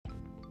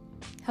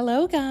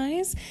Hello,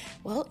 guys.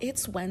 Well,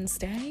 it's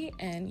Wednesday,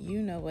 and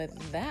you know what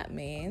that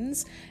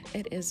means.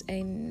 It is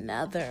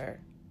another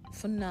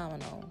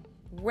phenomenal,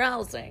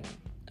 rousing,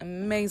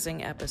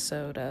 amazing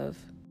episode of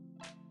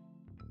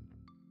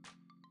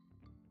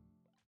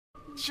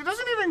She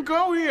doesn't even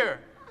go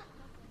here.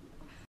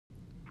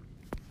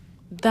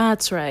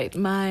 That's right,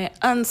 my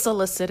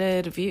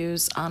unsolicited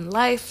views on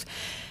life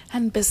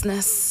and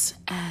business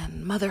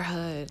and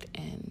motherhood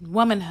and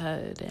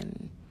womanhood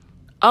and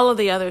all of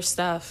the other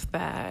stuff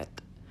that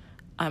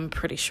I'm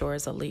pretty sure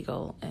is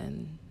illegal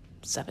in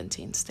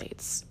 17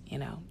 states,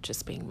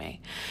 just being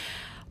me.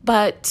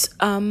 But,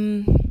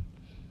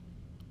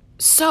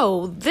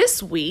 so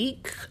this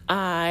week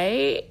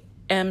I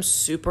am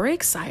super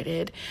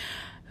excited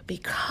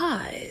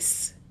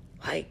because,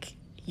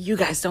 you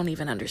guys don't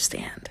even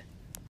understand.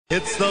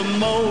 It's the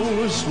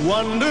most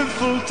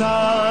wonderful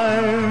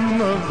time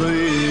of the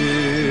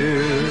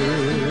year.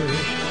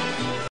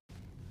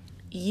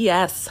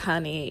 Yes,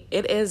 honey,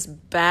 it is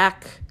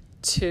back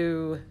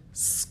to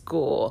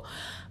school.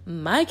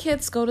 My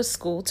kids go to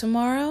school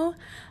tomorrow,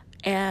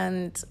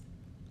 and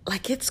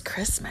it's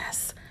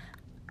Christmas.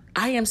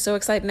 I am so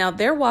excited. Now,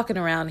 they're walking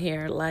around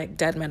here like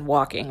dead men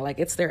walking, like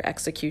it's their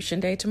execution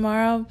day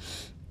tomorrow.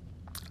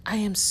 I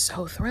am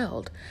so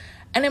thrilled.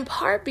 And in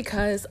part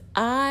because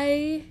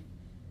I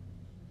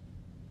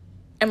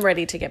am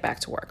ready to get back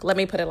to work. Let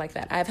me put it like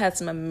that. I've had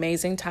some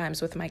amazing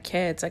times with my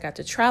kids. I got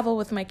to travel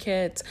with my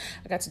kids.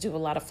 I got to do a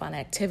lot of fun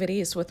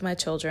activities with my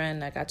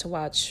children. I got to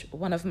watch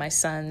one of my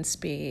sons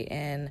be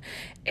in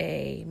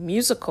a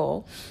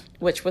musical,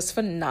 which was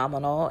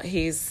phenomenal.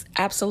 He's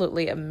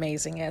absolutely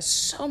amazing. He has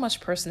so much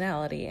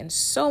personality and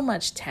so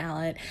much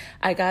talent.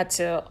 I got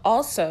to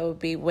also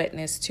be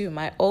witness to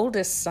my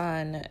oldest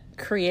son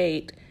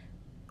create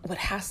what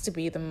has to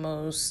be the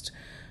most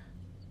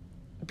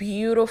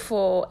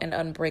beautiful and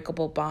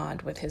unbreakable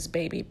bond with his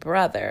baby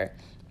brother,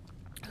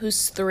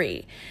 who's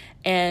 3.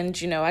 And,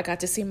 I got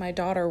to see my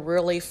daughter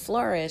really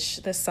flourish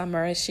this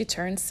summer as she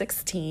turned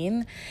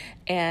 16,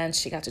 and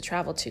she got to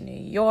travel to New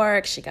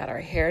York. She got her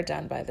hair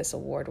done by this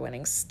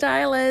award-winning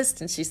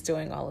stylist, and she's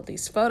doing all of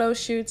these photo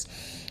shoots.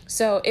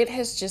 So it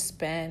has just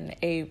been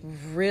a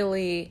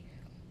really,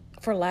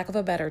 for lack of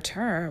a better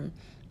term,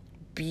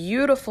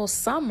 beautiful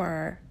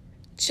summer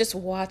just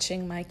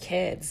watching my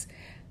kids.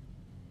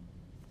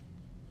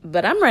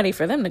 But I'm ready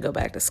for them to go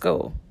back to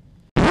school.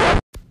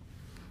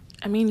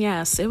 I mean,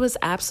 yes, it was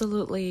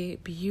absolutely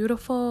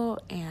beautiful,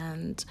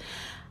 and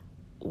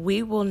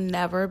we will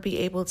never be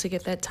able to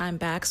get that time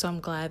back. So I'm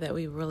glad that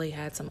we really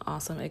had some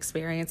awesome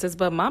experiences.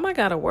 But mama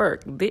got to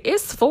work.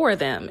 It's for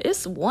them.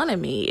 It's one of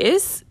me.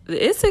 It's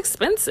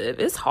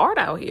expensive. It's hard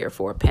out here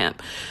for a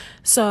pimp.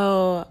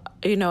 So,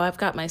 I've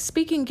got my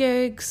speaking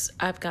gigs,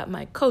 I've got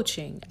my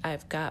coaching,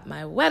 I've got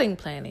my wedding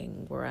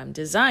planning where I'm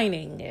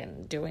designing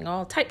and doing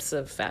all types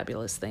of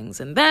fabulous things.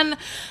 And then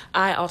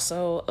I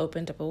also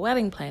opened up a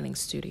wedding planning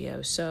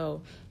studio.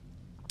 So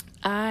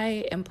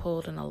I am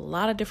pulled in a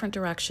lot of different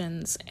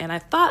directions, and I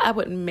thought I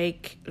would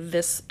make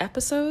this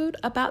episode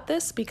about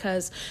this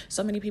because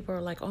so many people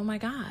are like, oh my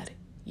God,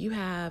 you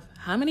have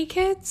how many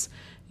kids?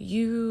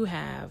 You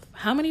have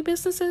how many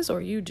businesses? Or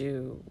you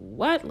do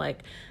what?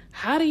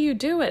 How do you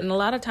do it? And a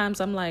lot of times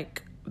I'm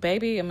like,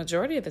 baby, a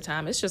majority of the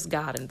time it's just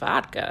God and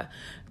vodka,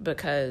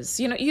 because,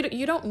 you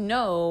don't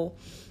know,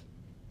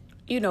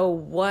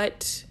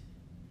 what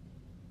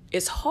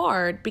is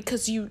hard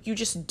because you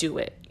just do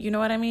it. You know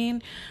what I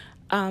mean?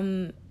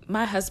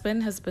 My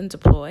husband has been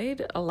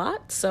deployed a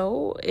lot,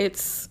 so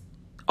it's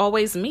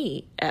always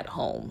me at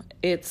home.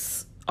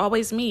 It's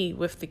always me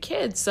with the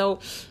kids. So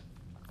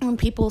when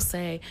people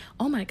say,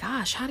 oh my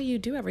gosh, how do you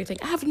do everything?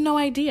 I have no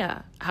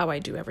idea how I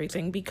do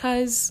everything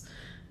because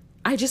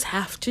I just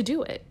have to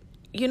do it,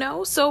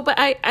 So, but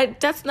I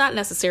that's not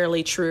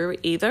necessarily true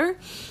either,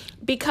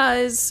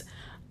 because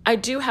I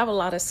do have a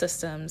lot of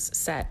systems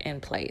set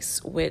in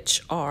place,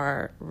 which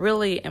are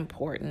really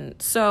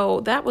important.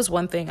 So that was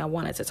one thing I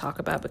wanted to talk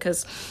about,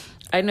 because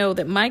I know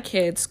that my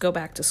kids go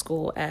back to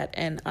school at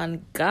an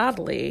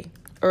ungodly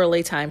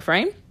early time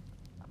frame.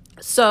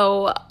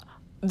 So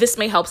this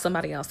may help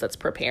somebody else that's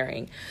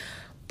preparing.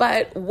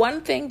 But one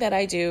thing that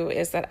I do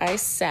is that I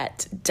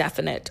set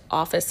definite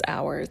office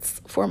hours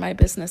for my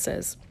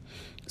businesses.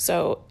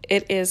 So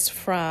it is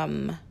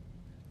from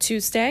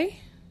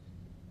Tuesday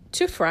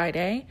to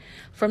Friday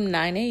from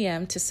 9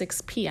 a.m. to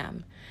 6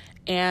 p.m.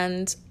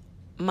 And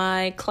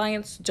my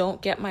clients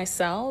don't get my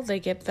cell,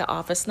 they get the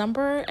office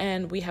number,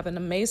 and we have an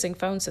amazing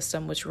phone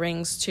system which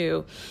rings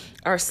to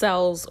our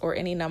cells or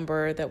any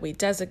number that we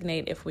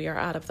designate if we are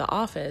out of the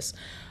office.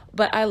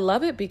 But I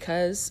love it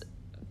because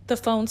the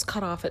phone's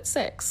cut off at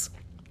 6.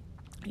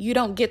 You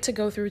don't get to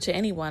go through to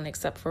anyone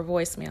except for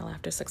voicemail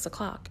after 6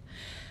 o'clock.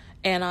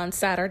 And on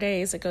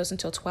Saturdays, it goes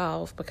until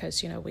 12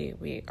 because,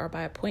 we are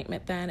by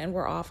appointment then, and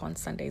we're off on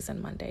Sundays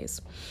and Mondays.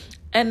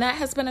 And that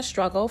has been a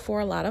struggle for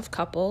a lot of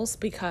couples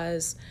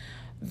because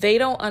they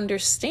don't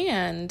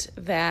understand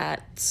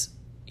that,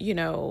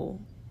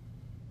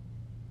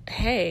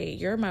 hey,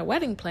 you're my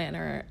wedding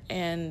planner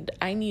and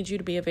I need you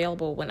to be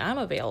available when I'm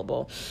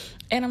available.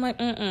 And I'm like,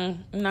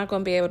 I'm not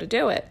going to be able to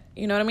do it.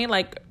 You know what I mean?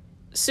 Like,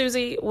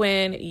 Susie,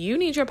 when you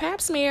need your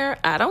pap smear,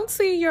 I don't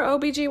see your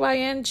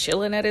OBGYN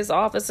chilling at his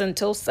office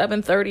until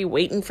 7:30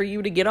 waiting for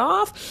you to get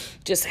off,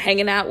 just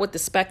hanging out with the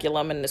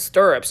speculum and the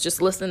stirrups,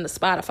 just listening to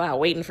Spotify,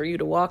 waiting for you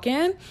to walk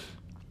in.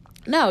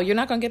 No, you're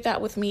not going to get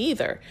that with me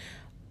either.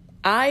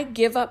 I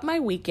give up my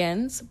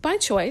weekends by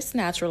choice,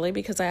 naturally,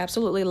 because I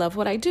absolutely love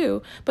what I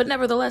do. But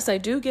nevertheless, I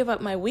do give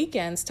up my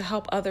weekends to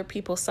help other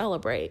people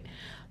celebrate.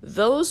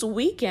 Those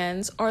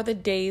weekends are the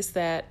days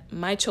that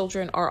my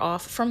children are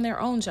off from their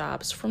own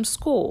jobs, from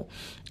school.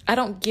 I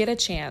don't get a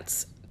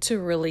chance to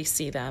really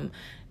see them.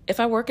 If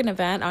I work an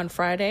event on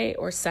Friday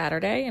or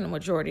Saturday, and the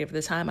majority of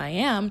the time I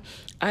am,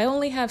 I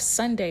only have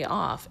Sunday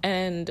off.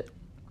 And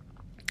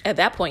at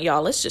that point,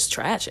 y'all, it's just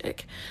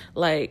tragic.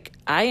 Like,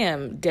 I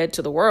am dead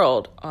to the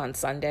world on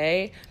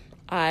Sunday.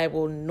 I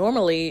will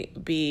normally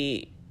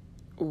be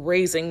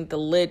raising the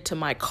lid to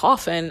my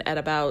coffin at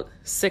about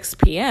 6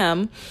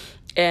 p.m.,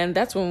 and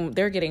that's when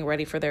they're getting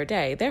ready for their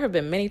day. There have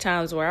been many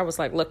times where I was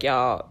like, look,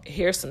 y'all,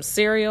 here's some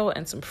cereal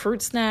and some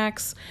fruit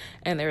snacks,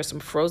 and there's some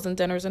frozen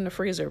dinners in the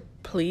freezer.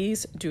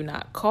 Please do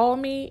not call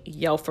me,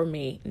 yell for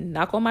me,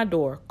 knock on my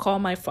door, call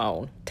my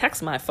phone,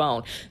 text my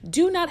phone.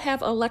 Do not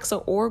have Alexa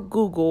or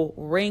Google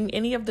ring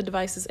any of the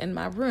devices in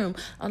my room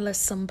unless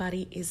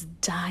somebody is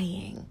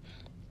dying.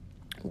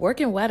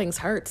 Working weddings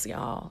hurts,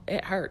 y'all.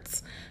 It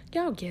hurts.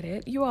 Y'all get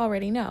it. You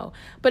already know.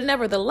 But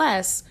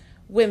nevertheless,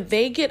 when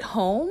they get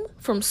home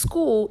from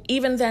school,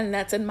 even then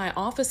that's in my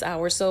office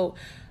hours. So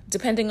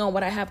depending on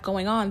what I have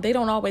going on, they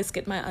don't always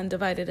get my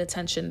undivided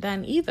attention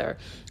then either.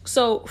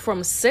 So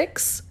from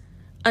 6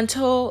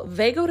 until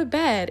they go to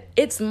bed,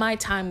 it's my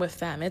time with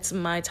them. It's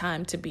my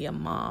time to be a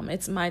mom.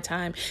 It's my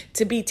time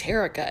to be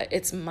Terica.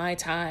 It's my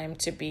time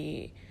to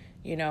be,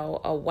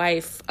 a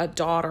wife, a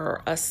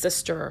daughter, a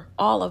sister,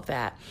 all of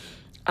that.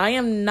 I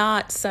am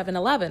not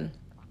 7-Eleven.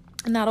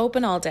 Not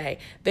open all day.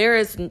 There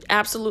is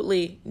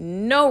absolutely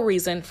no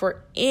reason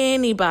for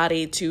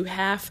anybody to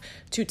have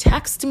to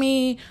text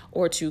me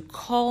or to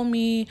call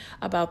me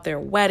about their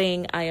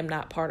wedding. I am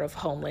not part of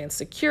Homeland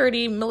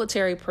Security,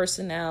 military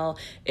personnel,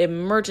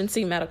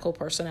 emergency medical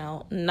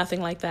personnel,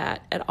 nothing like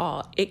that at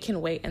all. It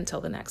can wait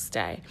until the next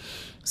day.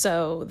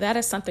 So that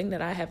is something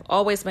that I have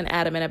always been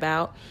adamant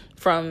about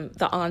from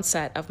the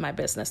onset of my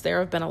business. There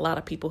have been a lot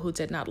of people who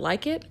did not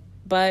like it,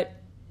 but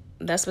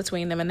that's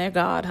between them and their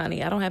God,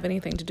 honey. I don't have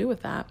anything to do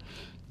with that.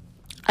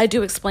 I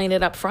do explain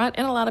it up front,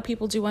 and a lot of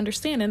people do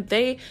understand, and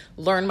they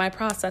learn my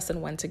process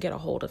and when to get a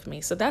hold of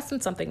me. So that's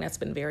been something that's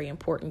been very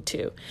important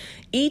too.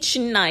 Each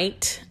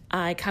night,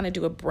 I kind of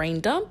do a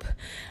brain dump,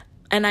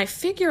 and I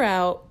figure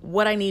out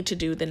what I need to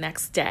do the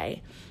next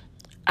day.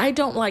 I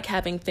don't like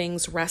having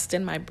things rest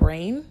in my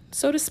brain,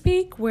 so to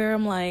speak, where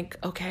I'm like,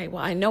 okay,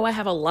 well, I know I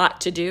have a lot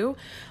to do,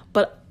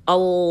 but a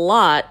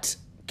lot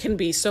can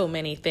be so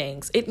many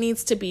things. It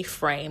needs to be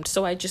framed.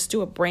 So I just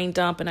do a brain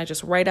dump and I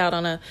just write out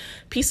on a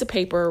piece of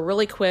paper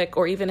really quick,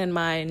 or even in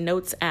my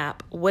notes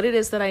app, what it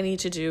is that I need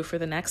to do for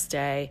the next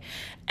day.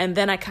 And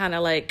then I kind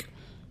of like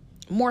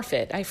morph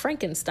it. I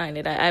Frankenstein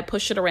it. I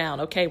push it around.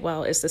 Okay,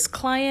 well, is this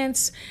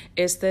clients?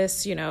 Is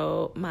this,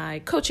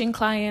 my coaching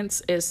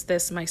clients? Is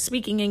this my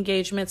speaking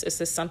engagements? Is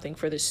this something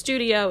for the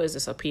studio? Is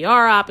this a PR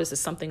op? Is this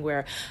something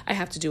where I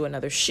have to do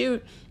another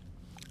shoot?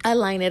 I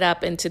line it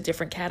up into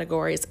different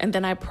categories, and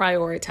then I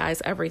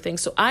prioritize everything.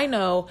 So I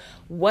know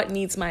what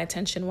needs my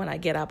attention when I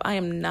get up. I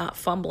am not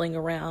fumbling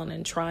around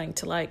and trying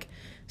to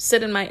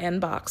sit in my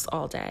inbox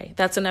all day.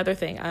 That's another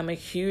thing. I'm a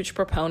huge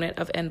proponent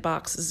of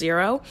inbox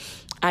zero.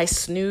 I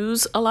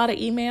snooze a lot of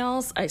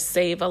emails. I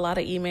save a lot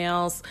of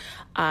emails.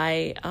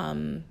 I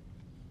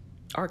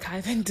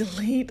archive and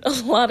delete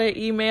a lot of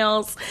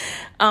emails.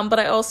 But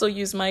I also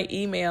use my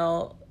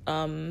email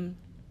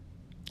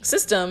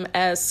system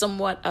as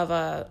somewhat of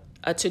a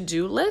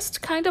to-do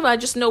list, kind of. I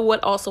just know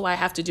what also I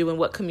have to do and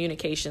what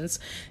communications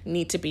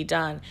need to be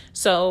done.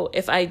 So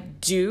if I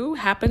do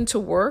happen to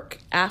work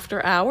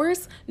after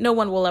hours, no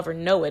one will ever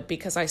know it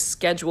because I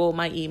schedule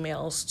my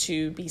emails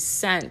to be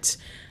sent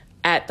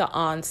at the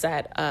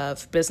onset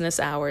of business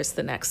hours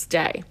the next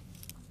day.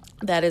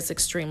 That is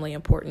extremely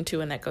important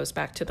too, and that goes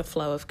back to the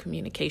flow of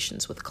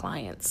communications with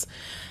clients.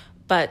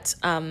 But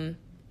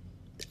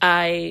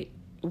I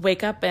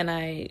wake up and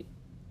I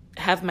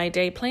have my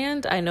day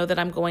planned. I know that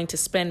I'm going to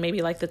spend maybe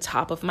the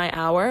top of my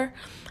hour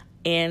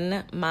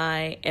in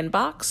my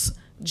inbox,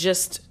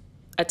 just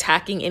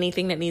attacking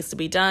anything that needs to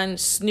be done,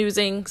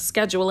 snoozing,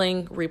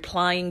 scheduling,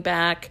 replying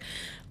back,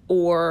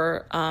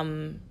 or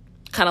kind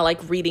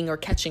of reading or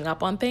catching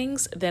up on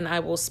things. Then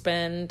I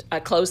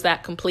close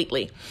that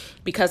completely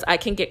because I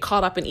can get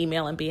caught up in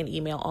email and be in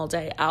email all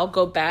day. I'll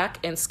go back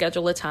and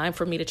schedule a time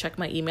for me to check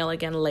my email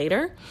again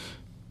later.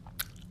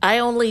 I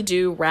only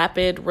do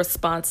rapid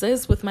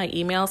responses with my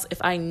emails if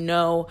I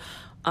know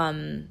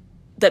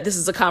that this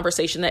is a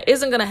conversation that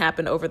isn't going to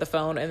happen over the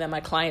phone, and that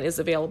my client is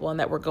available and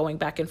that we're going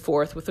back and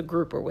forth with a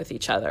group or with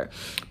each other.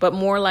 But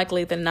more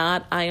likely than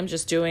not, I am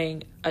just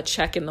doing a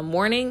check in the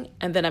morning,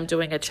 and then I'm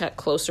doing a check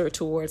closer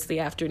towards the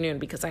afternoon,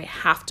 because I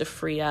have to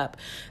free up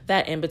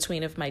that in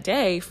between of my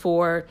day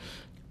for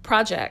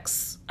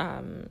projects,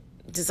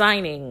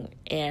 designing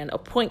and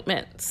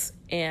appointments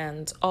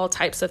and all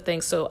types of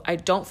things. So I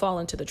don't fall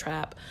into the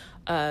trap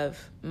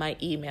of my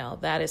email.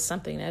 That is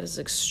something that is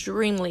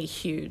extremely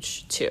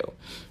huge too.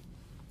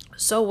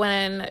 So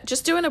when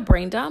just doing a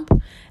brain dump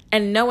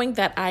and knowing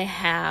that I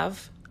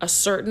have a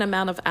certain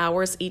amount of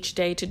hours each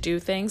day to do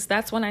things,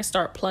 that's when I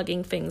start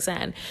plugging things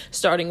in,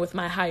 starting with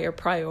my higher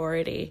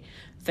priority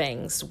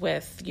things,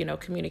 with,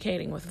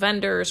 communicating with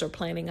vendors or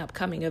planning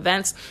upcoming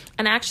events,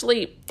 and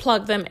actually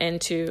plug them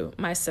into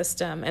my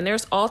system. And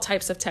there's all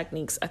types of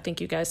techniques. I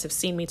think you guys have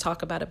seen me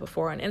talk about it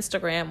before on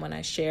Instagram when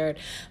I shared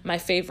my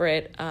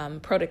favorite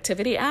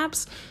productivity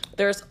apps.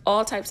 There's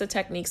all types of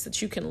techniques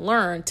that you can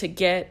learn to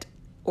get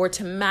or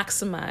to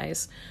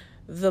maximize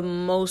the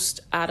most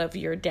out of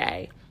your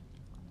day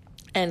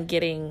and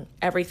getting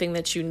everything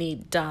that you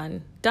need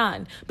done.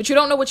 But you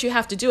don't know what you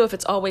have to do if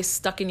it's always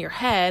stuck in your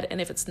head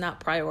and if it's not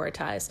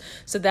prioritized.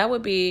 So that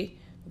would be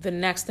the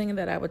next thing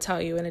that I would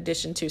tell you, in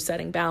addition to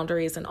setting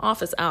boundaries and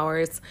office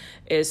hours,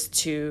 is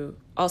to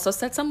also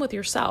set some with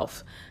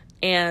yourself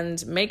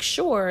and make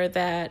sure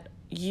that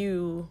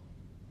you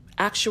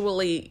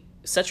actually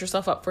set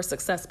yourself up for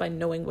success by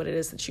knowing what it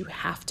is that you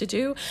have to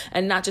do,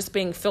 and not just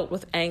being filled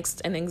with angst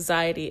and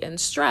anxiety and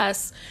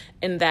stress,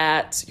 in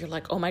that you're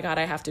like, oh my God,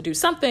 I have to do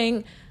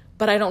something,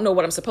 but I don't know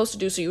what I'm supposed to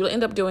do. So you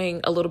end up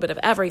doing a little bit of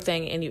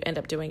everything, and you end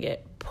up doing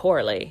it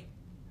poorly.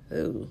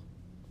 Ooh,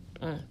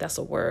 that's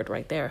a word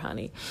right there,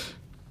 honey.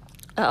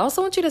 I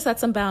also want you to set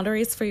some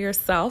boundaries for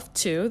yourself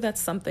too.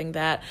 That's something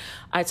that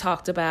I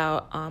talked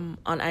about on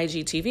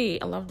IGTV.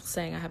 I love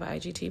saying I have an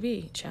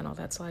IGTV channel.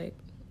 That's like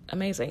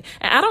amazing.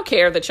 And I don't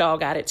care that y'all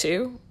got it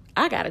too.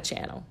 I got a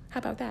channel. How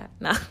about that?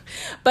 Nah.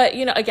 But,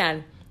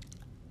 again,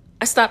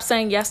 I stopped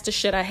saying yes to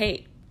shit I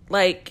hate.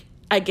 Like,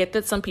 I get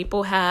that some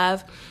people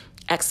have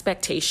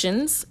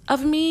expectations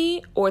of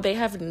me, or they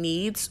have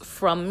needs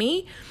from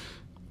me.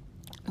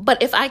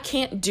 But if I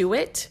can't do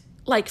it,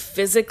 like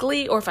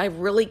physically, or if I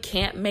really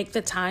can't make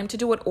the time to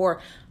do it,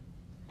 or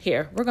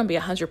here, we're going to be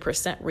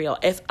 100% real.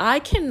 If I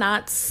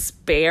cannot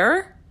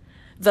spare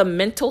the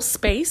mental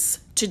space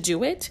to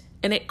do it,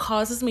 and it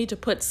causes me to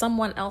put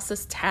someone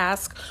else's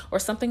task or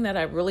something that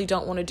I really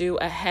don't want to do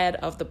ahead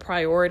of the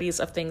priorities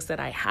of things that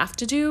I have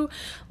to do,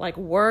 like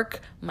work,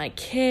 my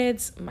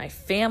kids, my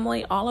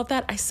family, all of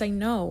that, I say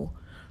no.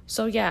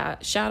 So yeah,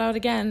 shout out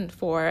again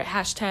for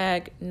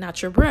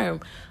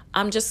 #NotYourBroom.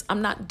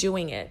 I'm not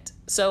doing it.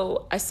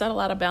 So I set a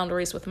lot of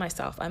boundaries with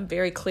myself. I'm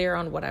very clear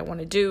on what I want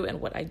to do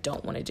and what I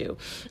don't want to do.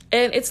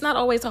 And it's not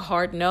always a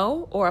hard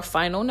no or a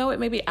final no. It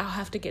may be, I'll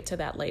have to get to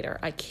that later.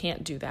 I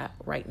can't do that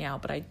right now,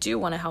 but I do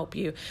want to help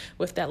you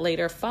with that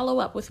later. Follow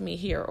up with me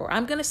here, or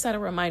I'm going to set a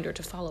reminder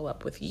to follow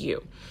up with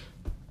you.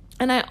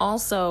 And I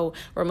also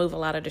remove a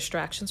lot of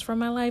distractions from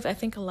my life. I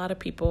think a lot of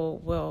people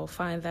will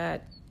find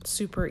that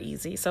super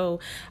easy. So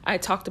I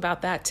talked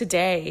about that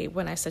today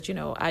when I said,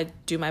 I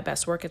do my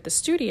best work at the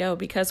studio,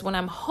 because when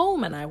I'm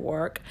home and I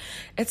work,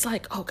 it's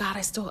like, oh God,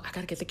 I got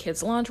to get the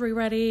kids' laundry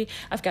ready.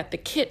 I've got the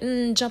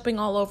kitten jumping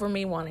all over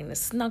me, wanting to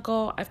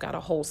snuggle. I've got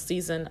a whole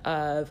season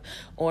of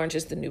Orange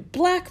is the New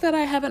Black that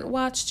I haven't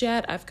watched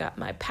yet. I've got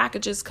my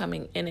packages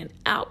coming in and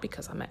out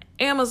because I'm an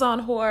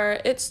Amazon whore.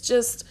 It's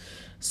just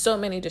so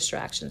many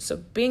distractions. So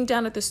being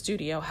down at the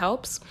studio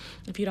helps.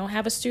 If you don't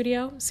have a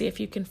studio, see if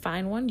you can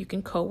find one. You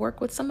can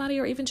co-work with somebody,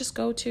 or even just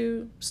go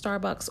to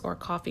Starbucks or a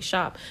coffee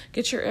shop.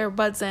 Get your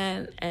earbuds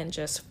in and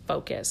just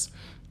focus.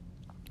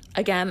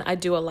 Again, I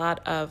do a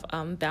lot of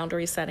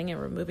boundary setting and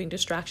removing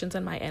distractions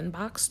in my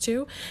inbox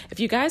too. If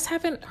you guys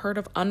haven't heard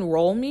of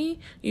Unroll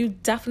Me, you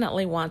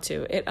definitely want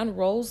to. It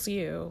unrolls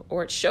you,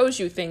 or it shows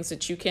you things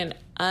that you can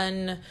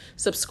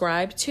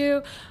unsubscribe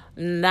to.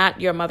 Not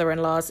your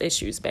mother-in-law's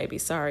issues, baby.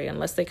 Sorry,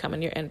 unless they come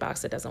in your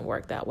inbox, it doesn't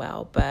work that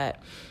well.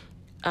 But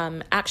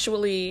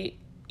actually,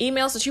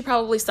 emails that you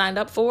probably signed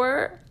up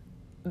for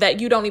that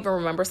you don't even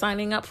remember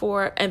signing up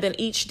for, and then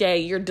each day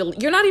you're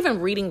not even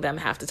reading them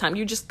half the time.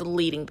 You're just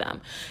deleting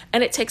them,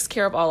 and it takes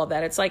care of all of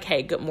that. It's like,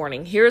 hey, good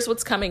morning. Here's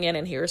what's coming in,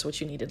 and here's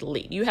what you need to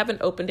delete. You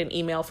haven't opened an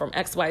email from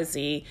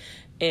XYZ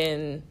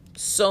in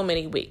so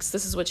many weeks.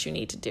 This is what you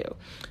need to do.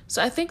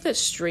 So I think that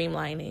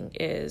streamlining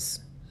is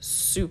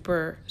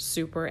super,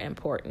 super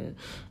important.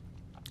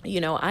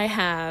 I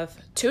have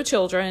 2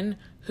 children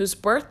whose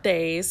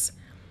birthdays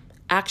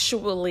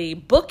actually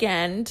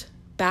bookend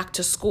back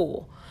to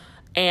school.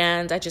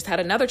 And I just had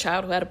another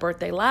child who had a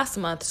birthday last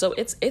month. So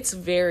it's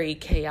very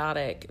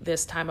chaotic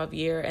this time of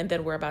year. And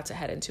then we're about to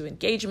head into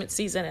engagement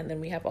season. And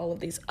then we have all of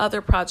these other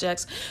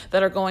projects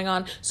that are going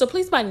on. So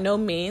please, by no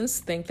means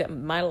think that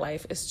my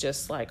life is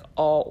just like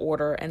all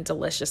order and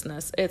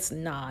deliciousness. It's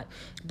not.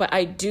 But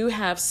I do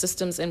have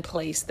systems in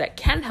place that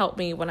can help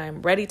me when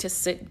I'm ready to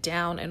sit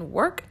down and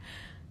work.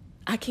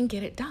 I can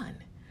get it done.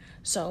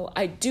 So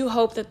I do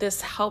hope that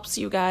this helps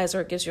you guys,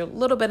 or it gives you a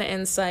little bit of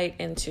insight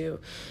into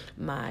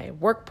my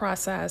work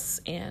process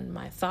and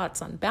my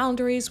thoughts on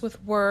boundaries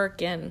with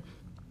work and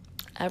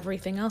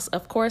everything else.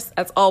 Of course,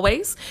 as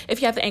always,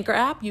 if you have the Anchor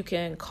app, you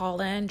can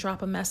call in,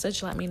 drop a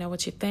message, let me know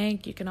what you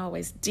think. You can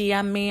always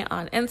DM me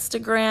on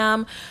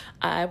Instagram.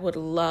 I would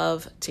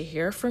love to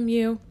hear from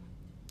you.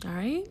 All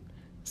right?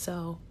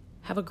 So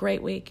have a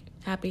great week.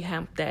 Happy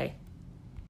Hump Day.